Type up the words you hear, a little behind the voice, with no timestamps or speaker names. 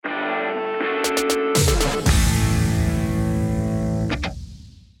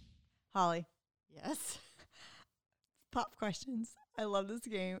Holly, Yes. pop questions. I love this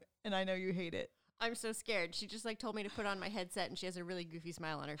game, and I know you hate it. I'm so scared. She just like told me to put on my headset, and she has a really goofy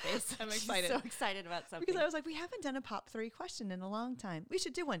smile on her face. I'm She's excited. so excited about something. Because I was like, we haven't done a pop 3 question in a long time. We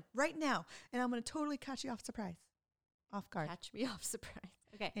should do one right now, and I'm going to totally catch you off guard. Catch me off surprise.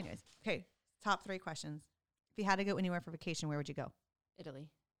 Okay. Anyways, okay, top 3 questions. If you had to go anywhere for vacation, where would you go? Italy.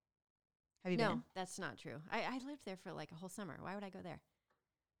 Have you No, been? that's not true. I lived there for like a whole summer. Why would I go there?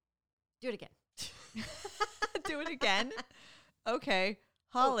 Do it again. Do it again? Okay.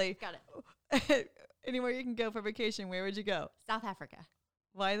 Holly, Got it. anywhere you can go for vacation, where would you go? South Africa.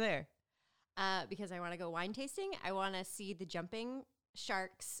 Why there? Because I want to go wine tasting. I want to see the jumping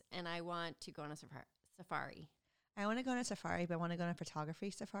sharks, and I want to go on a safari. I want to go on a safari, but I want to go on a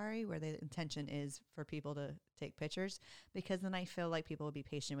photography safari where the intention is for people to take pictures, because then I feel like people would be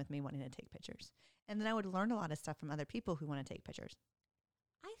patient with me wanting to take pictures. And then I would learn a lot of stuff from other people who want to take pictures.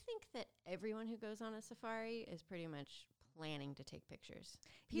 I think that everyone who goes on a safari is pretty much planning to take pictures.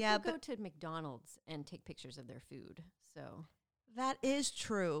 People go to McDonald's and take pictures of their food. So that is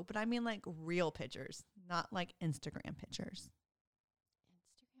true, but I mean like real pictures, not like Instagram pictures.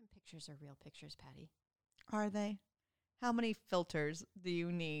 Instagram pictures are real pictures, Patty. Are they? How many filters do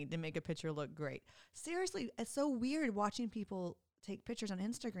you need to make a picture look great? Seriously, it's so weird watching people take pictures on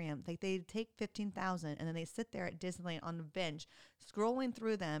Instagram. Like they take 15,000 and then they sit there at Disneyland on the bench, scrolling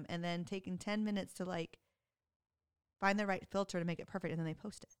through them and then taking 10 minutes to like find the right filter to make it perfect, and then they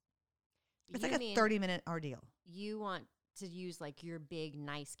post it. It's like a 30-minute ordeal. You want to use like your big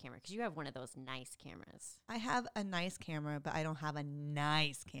nice camera because you have one of those nice cameras. I have a nice camera, but I don't have a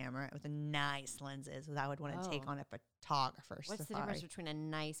nice camera with a nice lenses that I would want to take on a photographer's What's the difference between a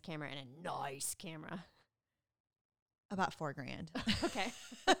nice camera and a nice camera? About $4,000. Okay.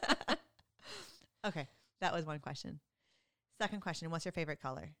 Okay, that was one question. Second question, what's your favorite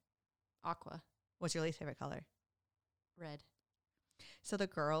color? Aqua. What's your least favorite color? Red. So the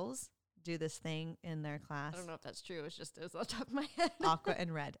girls do this thing in their class. I don't know if that's true. It was on the top of my head. Aqua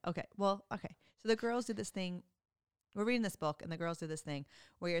and red. Okay. Well, okay. So the girls do this thing. We're reading this book, and the girls do this thing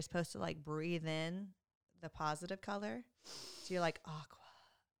where you're supposed to like breathe in the positive color. So you're like aqua,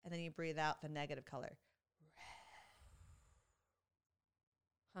 and then you breathe out the negative color.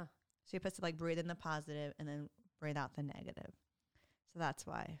 Huh. So you're supposed to like breathe in the positive and then breathe out the negative. So that's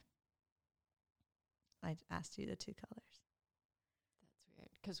why I asked you the 2 colors. That's weird.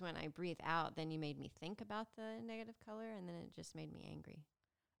 Because when I breathe out, then you made me think about the negative color, and then it just made me angry.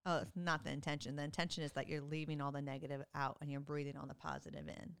 Oh, it's not the intention. The intention is that you're leaving all the negative out and you're breathing all the positive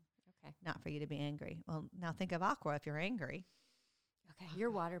in. Okay. Not for you to be angry. Well, now think of aqua if you're angry. Okay.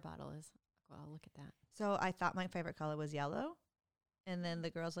 Your water bottle is, well, look at that. So I thought my favorite color was yellow. And then the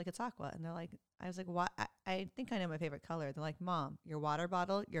girls like, it's aqua. And they're like, I was like, what? I think I know my favorite color. They're like, Mom, your water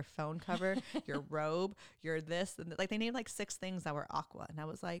bottle, your phone cover, your robe, your this. And like they named like 6 things that were aqua. And I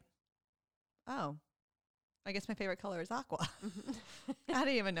was like, oh, I guess my favorite color is aqua. I didn't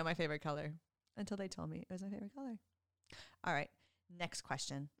even know my favorite color until they told me it was my favorite color. All right. Next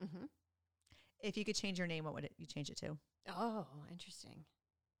question. Mm-hmm. If you could change your name, what would you change it to? Oh, interesting.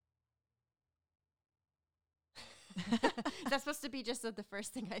 Is that supposed to be just the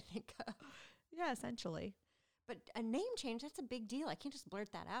first thing I think of? Yeah, essentially. But a name change, that's a big deal. I can't just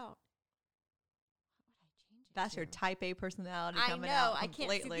blurt that out. What would I change it That's to? your type A personality I coming know. out I can't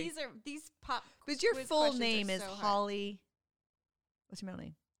completely. see. These pop. Because your quiz full questions name are is so hard. Holly. What's your middle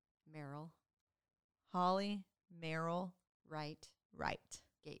name? Merrill. Holly Merrill Right.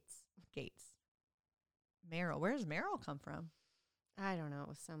 Gates. Gates. Merrill. Where does Merrill come from? I don't know. It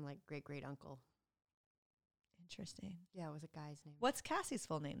was some like great uncle. Interesting. Yeah, it was a guy's name. What's Cassie's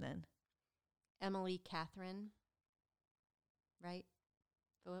full name then? Emily Catherine. Right?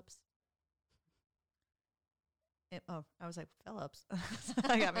 Phillips. I was like, Phillips.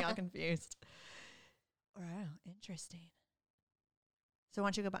 That got me all confused. Wow, interesting. So why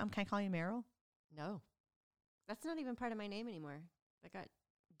don't you go back? Can I call you Merrill? No. That's not even part of my name anymore. I got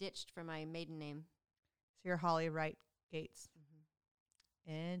ditched for my maiden name. So you're Holly Wright Gates.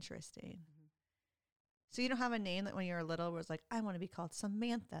 Mm-hmm. Interesting. Mm-hmm. So you don't have a name that when you were little was like, I want to be called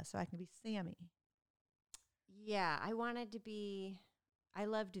Samantha so I can be Sammy. Yeah, I wanted to be, I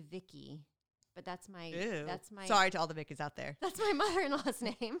loved Vicky, but that's my, Ew. that's my, Sorry to all the Vickies out there. that's my mother-in-law's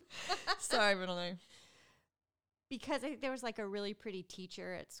name. Sorry, middle name. Because there was like a really pretty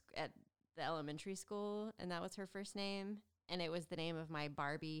teacher at the elementary school, and that was her first name, and it was the name of my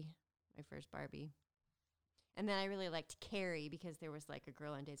Barbie, my first Barbie. And then I really liked Carrie because there was like a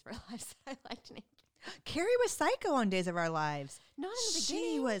girl on Days of Our Lives that I liked named. Carrie was psycho on Days of Our Lives. Not in the She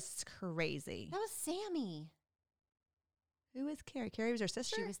beginning. was crazy. That was Sammy. Who is Carrie? Carrie was her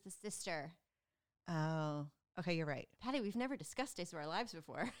sister? She was the sister. Oh, okay, you're right. Patty, we've never discussed Days of Our Lives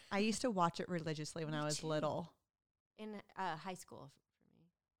before. I used to watch it religiously when I was little. In high school for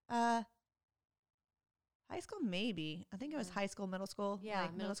me. High school, maybe. I think it was high school, middle school. Yeah,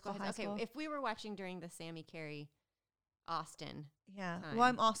 like middle school, high school. Okay, if we were watching during the Sammy Carey Austin. Yeah. time. Well,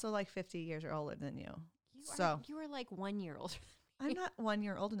 I'm also like 50 years older than you. You are like 1 year older. I'm not 1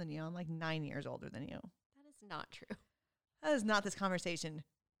 year older than you. I'm like 9 years older than you. That is not true. That is not this conversation.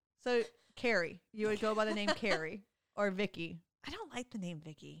 So, Carrie, you would go by the name Carrie or Vicky. I don't like the name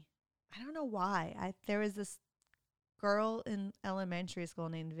Vicky. I don't know why. There was this girl in elementary school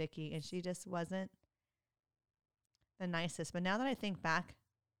named Vicky, and she just wasn't the nicest. But now that I think back,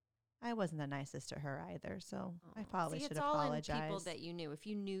 I wasn't the nicest to her either. So I probably should apologize. It's all in people that you knew. If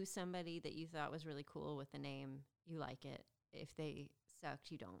you knew somebody that you thought was really cool with the name, you like it. If they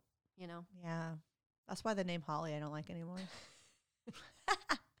sucked, you don't. You know. Yeah, that's why the name Holly I don't like anymore.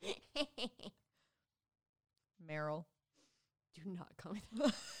 Meryl. Do not call me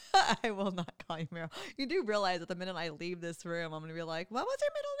that. I will not call you Meryl. You do realize that the minute I leave this room, I'm going to be like, what was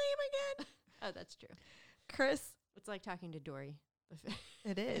her middle name again? Oh, that's true. Chris. It's like talking to Dory the fish.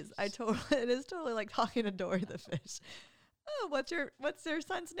 It is. It is totally like talking to Dory the fish. Oh, what's your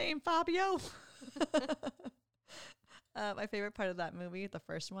son's name, Fabio? My favorite part of that movie, the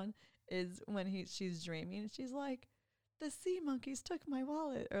first one, is when she's dreaming and she's like, the sea monkeys took my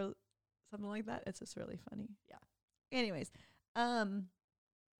wallet or something like that. It's just really funny. Yeah. Anyways,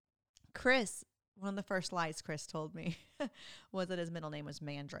 Chris, one of the first lies Chris told me was that his middle name was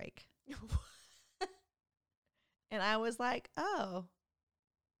Mandrake. And I was like, oh,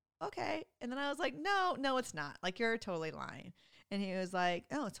 okay. And then I was like, no, it's not. Like, you're totally lying. And he was like,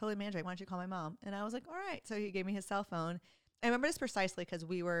 oh, it's totally Mandrake. Why don't you call my mom? And I was like, all right. So he gave me his cell phone. I remember this precisely because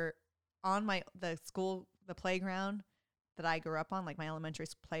we were on the playground that I grew up on, like my elementary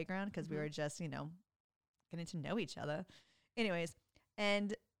playground, because we were just, getting to know each other. Anyways,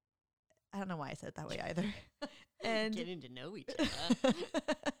 and I don't know why I said it that way either. And getting to know each other.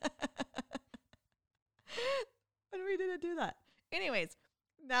 When we didn't do that. Anyways,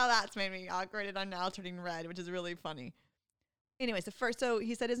 now that's made me awkward and I'm now turning red, which is really funny. Anyways, so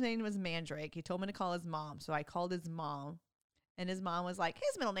he said his name was Mandrake. He told me to call his mom. So I called his mom and his mom was like,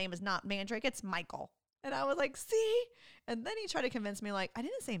 his middle name is not Mandrake, it's Michael. And I was like, see? And then he tried to convince me, like, I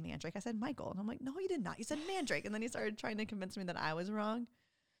didn't say Mandrake, I said Michael. And I'm like, no, you did not. You said Mandrake. And then he started trying to convince me that I was wrong.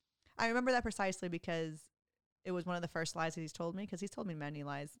 I remember that precisely because it was one of the first lies that he's told me, because he's told me many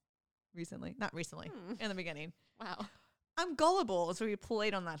lies recently. Not recently, in the beginning. Wow. I'm gullible, so he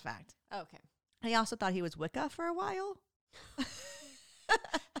played on that fact. Okay. I also thought he was Wicca for a while.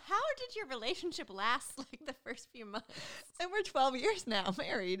 How did your relationship last like the first few months? And we're 12 years now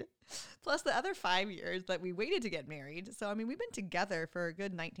married, plus the other 5 years that we waited to get married. So, I mean, we've been together for a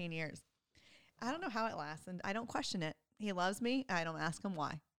good 19 years. I don't know how it lasts, and I don't question it. He loves me. I don't ask him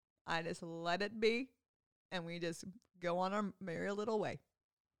why. I just let it be, and we just go on our merry little way.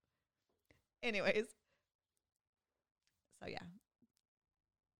 Anyways. So, yeah.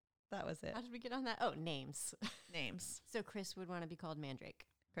 That was it. How did we get on that? Oh, names. Names. So Chris would want to be called Mandrake.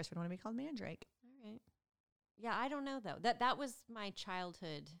 Chris would want to be called Mandrake. All right. Yeah, I don't know, though. That was my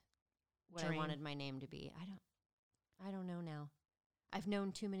childhood, what Dream. I wanted my name to be. I don't know now. I've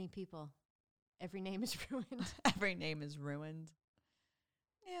known too many people. Every name is ruined. Every name is ruined.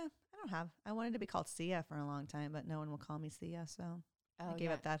 Yeah, I wanted to be called Sia for a long time, but no one will call me Sia, so I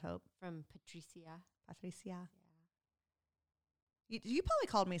gave up that hope. From Patricia. Patricia. Yeah. You probably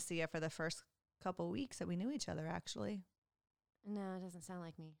called me Sia for the first couple weeks that we knew each other, actually. No, it doesn't sound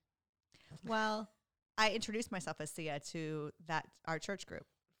like me. Well, I introduced myself as Sia to our church group.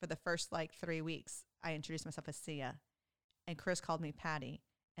 For the first 3 weeks, I introduced myself as Sia, and Chris called me Patty.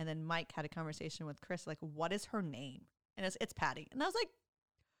 And then Mike had a conversation with Chris, like, what is her name? And it's Patty. And I was like,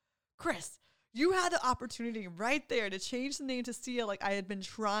 Chris, you had the opportunity right there to change the name to Sia like I had been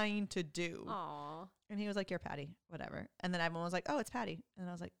trying to do. Aw. And he was like, you're Patty, whatever. And then everyone was like, oh, it's Patty. And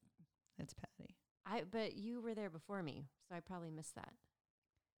I was like, it's Patty. But you were there before me, so I probably missed that.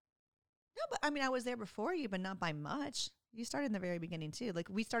 No, but I mean, I was there before you, but not by much. You started in the very beginning too. Like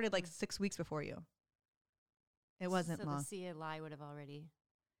we started 6 weeks before you. It wasn't long. So the Sia lie would have already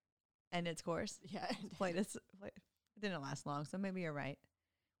ended its course. Yeah. It didn't last long, so maybe you're right.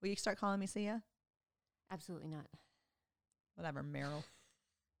 Will you start calling me Sia? Absolutely not. Whatever, Meryl.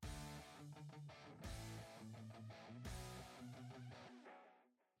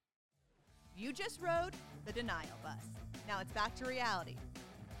 You just rode the denial bus. Now it's back to reality.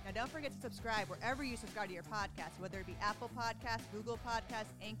 Now don't forget to subscribe wherever you subscribe to your podcast, whether it be Apple Podcasts, Google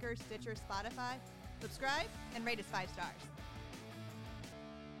Podcasts, Anchor, Stitcher, Spotify. Subscribe and rate us 5 stars.